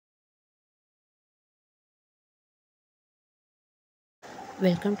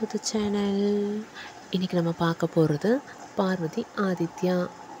Welcome to the channel. இன்றைக்கி நம்ம பார்க்க போகிறது பார்வதி ஆதித்யா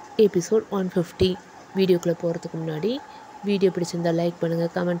எபிசோட் 150. வீடியோக்குள்ளே போகிறதுக்கு முன்னாடி வீடியோ பிடிச்சிருந்தால் லைக்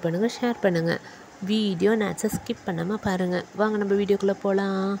பண்ணுங்கள், கமெண்ட் பண்ணுங்கள், ஷேர் பண்ணுங்கள். வீடியோ நேட்ஸை ஸ்கிப் பண்ணாமல் பாருங்கள். வாங்க நம்ம வீடியோக்குள்ளே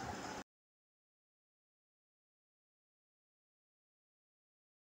போகலாம்.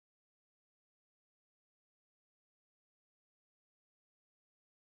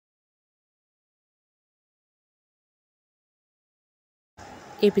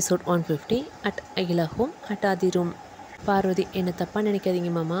 Episode 150 at Akila home at Aadhi room. Parvati, என்னை தப்பாக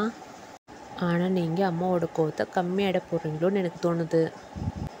நினைக்காதீங்க மாமா, ஆனால் நீங்கள் அம்மாவோட கோவத்தை கம்மியாகிட போடுறீங்களோன்னு எனக்கு தோணுது.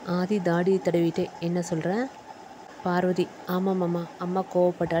 ஆதி தாடி தடவிட்டு என்ன சொல்கிறேன்? பார்வதி, ஆமாம் மாமா, அம்மா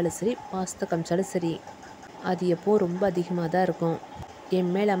கோவப்பட்டாலும் சரி, பாசத்தை காமிச்சாலும் சரி, அது எப்போது ரொம்ப அதிகமாக தான் இருக்கும்.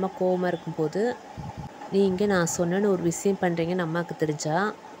 என் மேலே அம்மா கோவமாக இருக்கும்போது நீங்கள் நான் சொன்னேன்னு ஒரு விஷயம் பண்ணுறீங்கன்னு அம்மாவுக்கு தெரிஞ்சா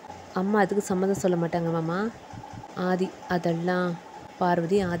அம்மா அதுக்கு சம்மதம் சொல்ல மாட்டாங்க மாமா. ஆதி, அதெல்லாம்.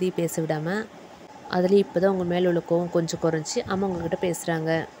 பார்வதி ஆதியை பேச விடாமல், அதுலேயும் இப்போ தான் உங்கள் மேலே உள்ள கோவம் கொஞ்சம் குறைஞ்சி அம்மா உங்ககிட்ட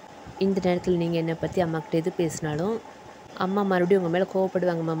பேசுகிறாங்க. இந்த நேரத்தில் நீங்கள் என்னை பற்றி அம்மாக்கிட்ட எது பேசினாலும் அம்மா மறுபடியும் உங்கள் மேலே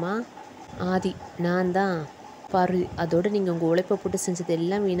கோவப்படுவாங்க மாமா. ஆதி, நான் தான். பார்வதி, அதோடு நீங்கள் உங்கள் உழைப்பை போட்டு செஞ்சது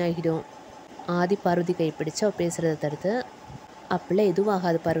எல்லாம் வீணாகிடும். ஆதி பார்வதி கைப்பிடிச்சு அவள் பேசுகிறத தடுத்து, அப்படிலாம் எதுவும்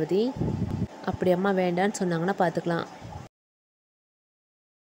ஆகாது பார்வதி, அப்படி அம்மா வேண்டான்னு சொன்னாங்கன்னா பார்த்துக்கலாம்.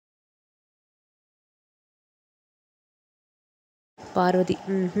 பார்வதி,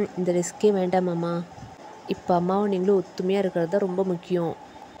 இந்த ரிஸ்க்கே வேண்டாம் மாமா, இப்போ அம்மாவும் நீங்களும் ஒத்துமையாக இருக்கிறது தான் ரொம்ப முக்கியம்.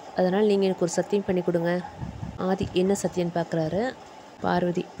 அதனால் நீங்கள் எனக்கு ஒரு சத்தியம் பண்ணி கொடுங்க. ஆதி, என்ன சத்தியம்னு பார்க்குறாரு.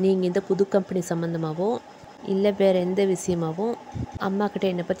 பார்வதி, நீங்கள் இந்த புது கம்பெனி சம்மந்தமாகவோ இல்லை வேறு எந்த விஷயமாகவோ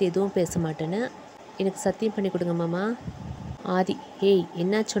அம்மாக்கிட்ட என்னை பற்றி எதுவும் பேச மாட்டேன்னு எனக்கு சத்தியம் பண்ணி கொடுங்க மாமா. ஆதி, ஏய்,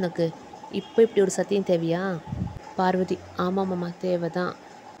 என்னாச்சு உனக்கு? இப்போ இப்படி ஒரு சத்தியம் தேவையா? பார்வதி, ஆமாம் மாமா, தேவை தான்,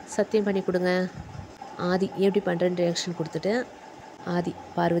 சத்தியம் பண்ணி கொடுங்க. ஆதி, எப்படி பண்ணுறேன்னு ரியாக்ஷன் கொடுத்துட்டு, ஆதி,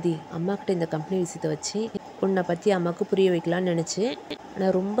 பார்வதி, அம்மாக்கிட்ட இந்த கம்பெனி விஷயத்தை வச்சு உன்னை பற்றி அம்மாவுக்கு புரிய வைக்கலான்னு நினச்சி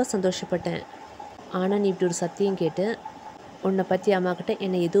நான் ரொம்ப சந்தோஷப்பட்டேன். ஆனால் நீ இப்படி ஒரு சத்தியம் கேட்டு உன்னை பற்றி அம்மாக்கிட்ட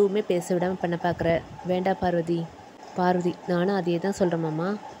என்னை எதுவுமே பேச விடாமல் பண்ண பார்க்குற. வேண்டாம் பார்வதி. பார்வதி, நானும் அதையே தான் சொல்கிறேன் மாமா,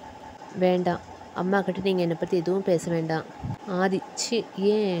 வேண்டாம், அம்மாக்கிட்ட நீங்கள் என்னை பற்றி எதுவும் பேச வேண்டாம். ஆதி, சி,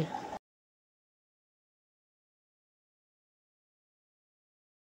 ஏன்?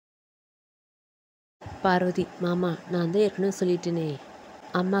 பார்வதி, மாமா, நான் தான் ஏற்கனவே சொல்லிட்டேனே,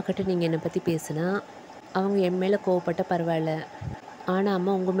 அம்மாக்கிட்ட நீங்கள் என்னை பற்றி பேசுனா அவங்க என் மேலே கோவப்பட்ட பரவாயில்ல, ஆனால்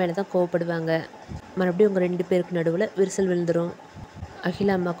அம்மா உங்கள் மேலே தான் கோவப்படுவாங்க. மறுபடியும் உங்கள் 2 பேருக்கு நடுவில் விரிசல் விழுந்துடும்.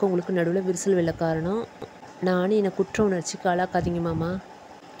 அகிலா அம்மாவுக்கு உங்களுக்கு நடுவில் விரிசல் விழ காரணம் நானும் என்னை குற்ற உணர்ச்சிக்கு ஆளாக்காதீங்க மாமா,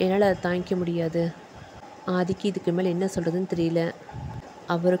 என்னால் அதை தாங்கிக்க முடியாது. ஆதிக்கு இதுக்கு மேலே என்ன சொல்கிறதுன்னு தெரியல.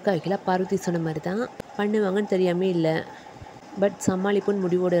 அவருக்கு அகிலா பார்வதி சொன்ன மாதிரி தான் பண்ணுவாங்கன்னு தெரியாமே இல்லை, பட் சமாளிப்புன்னு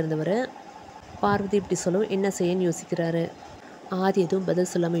முடிவோடு இருந்தவர் பார்வதி இப்படி சொல்லவும் என்ன செய்யன்னு யோசிக்கிறாரு. ஆதி எதுவும் பதில்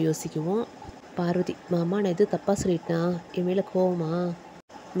சொல்லாமல் யோசிக்கவும், பார்வதி, மாமா, நான் எதுவும் தப்பாக சொல்லிட்டேனா? என் மேலே கோவமா?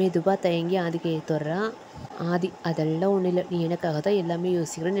 மெதுவாக தயங்கி ஆதிக்கு ஏற்றுறா. ஆதி, அதெல்லாம் ஒன்றும் இல்லை, நீ எனக்காக தான் எல்லாமே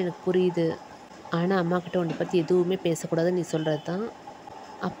யோசிக்கிறேன்னு எனக்கு புரியுது, ஆனால் அம்மாக்கிட்ட உன்னை பற்றி எதுவுமே பேசக்கூடாதுன்னு நீ சொல்கிறது தான்.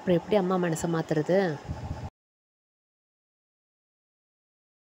 அப்புறம் எப்படி அம்மா மனசை மாற்றுறது?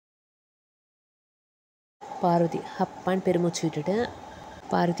 பார்வதி அப்பான்னு பெருமூச்சு விட்டுட்டு,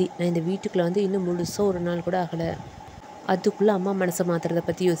 பார்வதி, நான் இந்த வீட்டுக்குள்ளே வந்து இன்னும் முழுசாக ஒரு நாள் கூட ஆகலை, அதுக்குள்ளே அம்மா மனசை மாற்றுறதை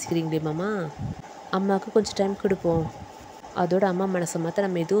பற்றி யோசிக்கிறீங்களே மாமா. அம்மாவுக்கு கொஞ்சம் டைம் கொடுப்போம், அதோட அம்மா மனசை மாற்ற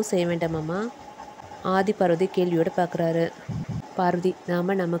நம்ம எதுவும் செய்ய வேண்டாம் மாமா. ஆதி பார்வதி கேள்வியோடு பார்க்குறாரு. பார்வதி,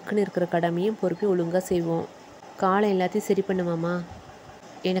 நாம் நமக்குன்னு இருக்கிற கடமையும் பொறுப்பையும் ஒழுங்காக செய்வோம். காலம் எல்லாத்தையும் சரி பண்ணுமாமா,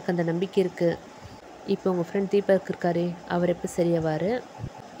 எனக்கு அந்த நம்பிக்கை இருக்குது. இப்போ உங்கள் ஃப்ரெண்ட் தீபக் இருக்காரு, அவர் எப்போ சரியாவார்,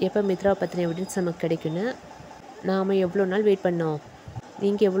 எப்போ மித்ராவை பற்றின எவிடன்ஸ் நமக்கு கிடைக்குன்னு நாம் எவ்வளோ நாள் வெயிட் பண்ணோம்,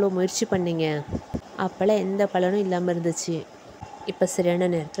 நீங்கள் எவ்வளோ முயற்சி பண்ணீங்க, அப்போல்லாம் எந்த பலனும் இல்லாமல் இருந்துச்சு. இப்போ சரியான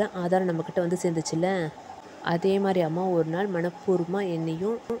நேரத்தில் ஆதாரம் நம்மக்கிட்ட வந்து சேர்ந்துச்சுல்ல, அதே மாதிரி அம்மா ஒரு நாள் மனப்பூர்வமாக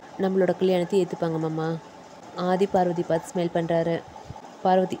என்னையும் நம்மளோட கல்யாணத்தையும் ஏற்றுப்பாங்க மாமா. ஆதி பார்வதி பார்த்து ஸ்மெல் பண்ணுறாரு.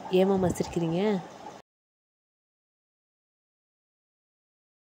 பார்வதி, ஏமாம்மா சிரிக்கிறீங்க?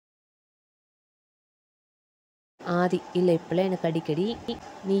 ஆதி, இல்லை, இப்போல்லாம் எனக்கு அடிக்கடி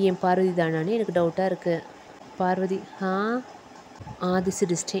நீ என் பார்வதி தானான்னு எனக்கு டவுட்டாக இருக்குது. பார்வதி, ஆதி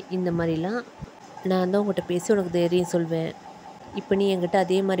சிரிச்சிட்டேன், இந்த மாதிரிலாம் நான் தான் உங்கள்கிட்ட பேசி உனக்கு தைரியம் சொல்வேன், இப்போ நீ என்கிட்ட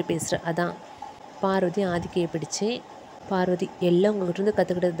அதே மாதிரி பேசுகிற, அதான். பார்வதி ஆதிக்கையை பிடிச்சி, பார்வதி, எல்லாம் உங்கள்கிட்ட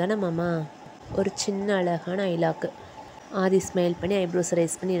கற்றுக்கிட்டது தானே மாமா, ஒரு சின்ன அழகான ஐலாக்கு. ஆதி ஸ்மைல் பண்ணி ஐப்ரோஸ்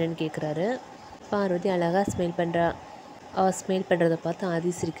ரைஸ் பண்ணி என்னென்னு கேட்குறாரு. பார்வதி அழகாக ஸ்மைல் பண்ணுறா. அவள் ஸ்மைல் பண்ணுறதை பார்த்து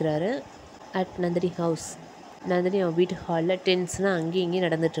ஆதி சிரிக்கிறாரு. At Nandini house. நந்தினி அவன் வீட்டு ஹாலில் டென்ஸ்னால் அங்கேயும் இங்கேயும்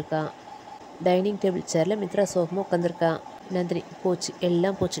நடந்துட்டுருக்கா. டைனிங் டேபிள் சேரில் மித்ரா சோகமாக உட்காந்துருக்கா. நந்தினி, போச்சு,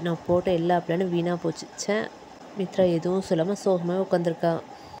 எல்லாம் போச்சு, நான் போட்ட எல்லா பிளானும் வீணாக போச்சு, சே, மித்ரா எதுவும் சொல்லாமல் சோகமாக உட்காந்துருக்கா.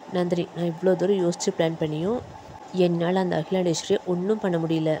 நந்தினி, நான் இவ்வளோ தூரம் யோசித்து பிளான் பண்ணியும் என்னால் அந்த அகிலாண்டேஸ்வரியை ஒன்றும் பண்ண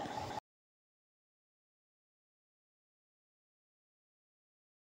முடியல.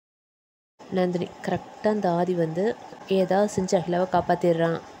 நந்தினி, கரெக்டாக அந்த ஆதி வந்து ஏதாவது செஞ்சு அகிலாவை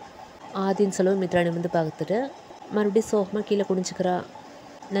காப்பாற்றிடுறான். ஆதின்னு சொல்லவும் மித்ரா நிமிர்ந்து பார்த்துட்டு மறுபடியும் சோகமாக கீழே குனிஞ்சிக்கிறா.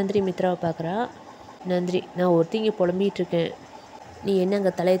 நந்தினி மித்ராவை பார்க்குறா. நந்தினி, நான் ஒருத்தி இங்கே புலம்பிகிட்டு இருக்கேன், நீ என்ன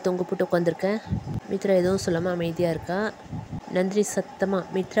அங்கே தலையை தொங்க போட்டு உட்காந்துருக்க? மித்ரா எதுவும் சொல்லாமல் அமைதியாக இருக்கா. நந்தினி சத்தமாக,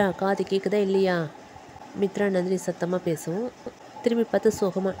 மித்ரா காது கேட்குதா இல்லையா? மித்ரா நந்தினி சத்தமாக பேசுவோம். திரும்பி பார்த்து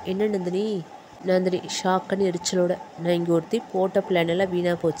சோகமாக, என்ன நந்தினி? நந்தினி ஷாக்குன்னு எரிச்சலோட, நான் இங்கே ஒருத்தி போட்ட பிளானெல்லாம்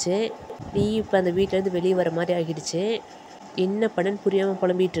வீணாக போச்சு, நீ இப்போ அந்த வீட்டிலேருந்து வெளியே வர மாதிரி ஆகிடுச்சு, என்ன பண்ணன்னு புரியாமல்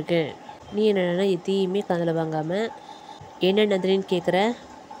புலம்பிகிட்டு இருக்கேன். நீ என்னென்னா எதையுமே காதில் வாங்காமல் என்ன நந்தினின்னு கேட்குற?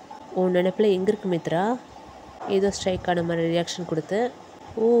 உன் நினப்பில் எங்கே இருக்கு மித்ரா? ஏதோ ஸ்ட்ரைக் ஆன மாதிரி ரியாக்ஷன் கொடுத்து,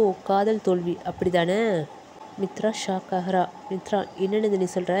 ஓ காதல் தோல்வி அப்படி தானே? மித்ரா ஷாக் ஆகிறா. மித்ரா, என்ன நந்தினி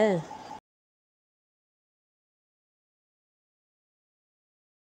சொல்கிற?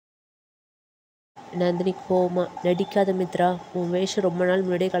 நந்தினி கோமா, நடிக்காத மித்ரா, உன் வேஷம் ரொம்ப நாள்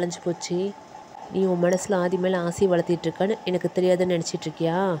முன்னாடியே களைஞ்சி போச்சு, நீ உன் மனசில் ஆதி மேலே ஆசையை வளர்த்திட்ருக்கான்னு எனக்கு தெரியாதுன்னு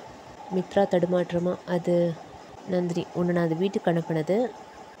நினச்சிட்ருக்கியா? மித்ரா தடுமாற்றமா, அது நந்தினி, உன்னை நான் அந்த வீட்டுக்கு அனுப்பினது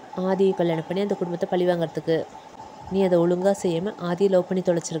ஆதியை கல்யாணம் பண்ணி அந்த குடும்பத்தை பழி வாங்கிறதுக்கு. நீ அதை ஒழுங்காக செய்யாமல் ஆதியை லவ் பண்ணி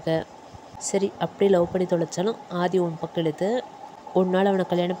தொலைச்சிருக்க. சரி, அப்படியே லவ் பண்ணி தொலைச்சாலும் ஆதி உன் பக்கம் எடுத்து உன்னால் அவனை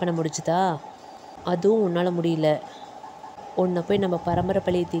கல்யாணம் பண்ண முடிஞ்சுதா? அதுவும் உன்னால் முடியல. உன்னை போய் நம்ம பரம்பரை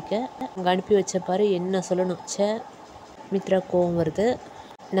பழியை தீக்க அங்கே அனுப்பி வச்ச பாரு, என்ன சொல்லணும்? சே. மித்ரா கோவம் வருது.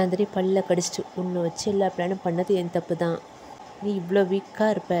 நந்தினி பல்ல கடிச்சிட்டு, உன்னை வச்சு எல்லா பிளானும் பண்ணது என் தப்பு தான், நீ இவ்வளோ வீக்காக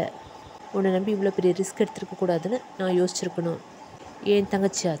இருப்ப, உன்னை நம்பி இவ்வளோ பெரிய ரிஸ்க் எடுத்துருக்க கூடாதுன்னு நான் யோசிச்சிருக்கணும். என்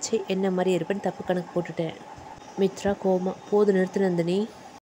தங்கச்சியாச்சு, என்ன மாதிரி இருப்பேன்னு தப்பு கணக்கு போட்டுட்டேன். மித்ரா கோமா, போது நிறுத்து நந்தினி.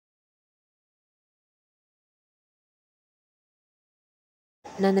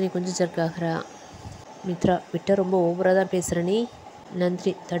 நந்தினி கொஞ்சம் ஜர்க்காகிறா. மித்ரா, விட்டால் ரொம்ப ஓவராக தான் பேசுகிற நீ.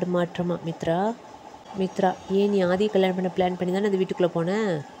 நந்தினி தடுமாற்றமா, மித்ரா. மித்ரா, ஏன் நீ ஆதி கல்யாணம் பண்ண பிளான் பண்ணி தானே அந்த வீட்டுக்குள்ளே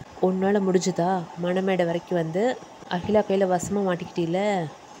போனேன்? உன்னால் முடிஞ்சுதா? மணமேடை வரைக்கும் வந்து அகிலா கையில் வசமாக மாட்டிக்கிட்டீல,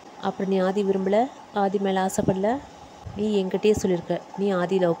 அப்புறம் நீ ஆதி விரும்பலை, ஆதி மேலே ஆசைப்படல, நீ என்கிட்டயே சொல்லியிருக்க நீ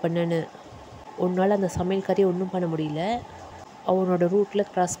ஆதி லவ் பண்ணேன்னு. உன்னால் அந்த சமையல்காரியை ஒன்றும் பண்ண முடியல, அவனோட ரூட்டில்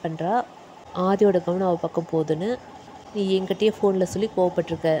க்ராஸ் பண்ணுறா, ஆதியோட கவனம் அவள் பக்கம் போகுதுன்னு நீ என்கிட்டயே ஃபோனில் சொல்லி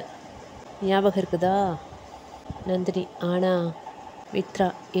கோவப்பட்டிருக்க, ஞாபகம் இருக்குதா? நந்தினி, ஆனா. மித்ரா,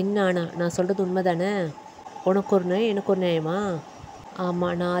 என்ன ஆனா? நான் சொல்கிறது உண்மை தானே? உனக்கு ஒரு நியாயம், எனக்கு ஒரு நியாயமா?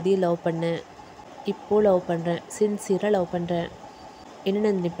 ஆமாம், நான் ஆதியை லவ் பண்ணேன், இப்போது லவ் பண்ணுறேன், சின்சியராக லவ் பண்ணுறேன். என்ன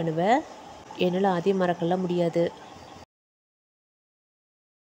நந்தினி பண்ணுவ? என்னால் ஆதியை மறக்கலாம் முடியாது.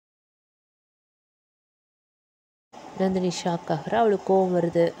 நந்தினி ஷாக் ஆகிறா. அவளுக்கு கோவம்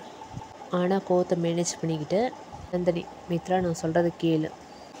வருது. ஆனால் கோவத்தை மேனேஜ் பண்ணிக்கிட்டு, நந்தினி, மித்ரா நான் சொல்கிறத கேளு,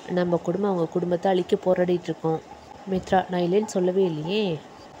 நம்ம குடும்பம் அவங்க குடும்பத்தை அழிக்க போராடிட்டுருக்கோம். மித்ரா, நான் இல்லைன்னு சொல்லவே இல்லையே,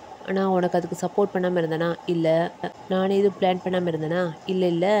 ஆனால் உனக்கு அதுக்கு சப்போர்ட் பண்ணாமல் இருந்தேனா? இல்லை. நானே எதுவும் பிளான் பண்ணாமல் இருந்தேனா? இல்லை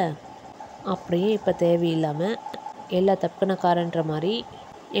இல்லை. அப்படியே இப்போ தேவையில்லாமல் எல்லா தப்புக்கு நான் காரன்ற மாதிரி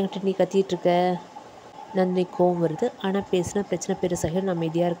என்கிட்ட நீ கத்திகிட்ருக்க. நந்தினி கோவம் வருது. ஆனால் பேசினா பிரச்சனை பெருசாக நான்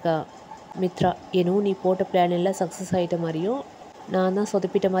அமைதியாக இருக்கா. மித்ரா, என்னவும் நீ போட்ட பிளான் எல்லாம் சக்ஸஸ் ஆகிட்ட மாதிரியும் நான் தான்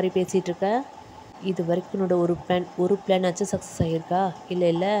சொதப்பிட்ட மாதிரி பேசிகிட்ருக்க. இது வரைக்கும் என்னோட ஒரு பிளான் ஆச்சும் சக்ஸஸ் ஆகியிருக்கா? இல்லை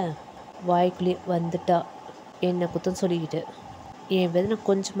இல்லை. வாய்க்குள்ளே வந்துட்டா என்னை குத்தம் சொல்லிக்கிட்டு. என் வேதனை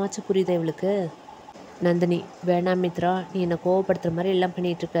கொஞ்சமாச்சும் புரியுதா இவளுக்கு? நந்தினி, வேணாம் மித்ரா, நீ என்னை கோவப்படுத்துகிற மாதிரி எல்லாம்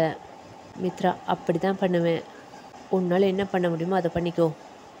பண்ணிகிட்ருக்க. மித்ரா, அப்படி தான் பண்ணுவேன், உன்னால் என்ன பண்ண முடியுமோ அதை பண்ணிக்கோ.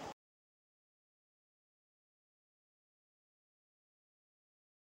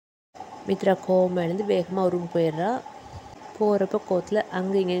 மித்ரா கோவமாக எழுந்து வேகமாக ஒரு ரூம் போயிடுறா. போகிறப்ப கோத்தில்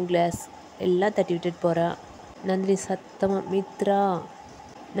அங்கே இங்கேயும் கிளாஸ் எல்லாம் தட்டி விட்டுட்டு போகிறா. நந்தினி சத்தமாக, மித்ரா.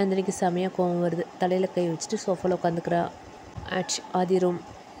 நந்தினிக்கு செமையாக கோவம் வருது. தலையில் கை வச்சுட்டு சோஃபாவில் உட்காந்துக்கிறா. ஆதி ரூம்.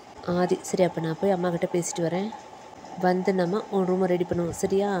 ஆதி, சரி அப்போ நான் போய் அம்மாக்கிட்ட பேசிட்டு வரேன், வந்து நம்ம உன் ரூமை ரெடி பண்ணுவோம்,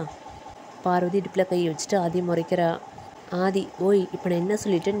 சரியா? பார்வதி இடுப்பில் கையை வச்சுட்டு ஆதி முறைக்கிறா. ஆதி, ஓய், இப்போ நான் என்ன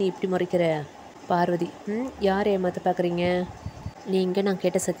சொல்லிட்டேன் நீ இப்படி முறைக்கிற? பார்வதி, யார் ஏமாற்ற பார்க்குறீங்க? நீங்கள் நான்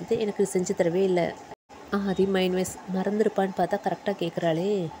கேட்ட சத்தியத்தை எனக்கு செஞ்சு தரவே இல்லை. ஆதி மைண்ட் வைஸ் மறந்துருப்பான்னு பார்த்தா கரெக்டாக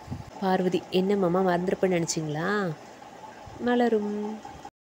கேட்குறாளே. பார்வதி, என்ன மாமா மறந்துருப்பேன்னு நினச்சிங்களா? மலரும்.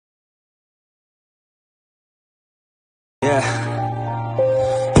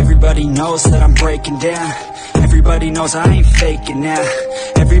 Everybody Everybody knows that I'm breaking down. Everybody knows I ain't faking now.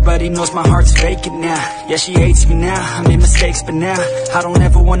 Everybody knows my heart's faking now. Yeah, she hates me now, I made mistakes, but now I don't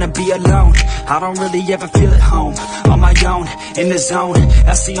ever wanna be alone. I don't really ever feel at home. On my own, in the zone,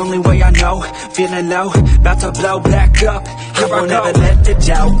 that's the only way I know. Feeling low, about to blow back up. I won't ever let the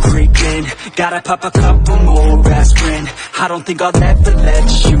doubt creep in. Gotta pop a couple more aspirin. I don't think I'll ever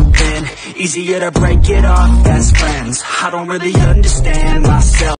let you in. Easier to break it off best friends. I don't really understand myself.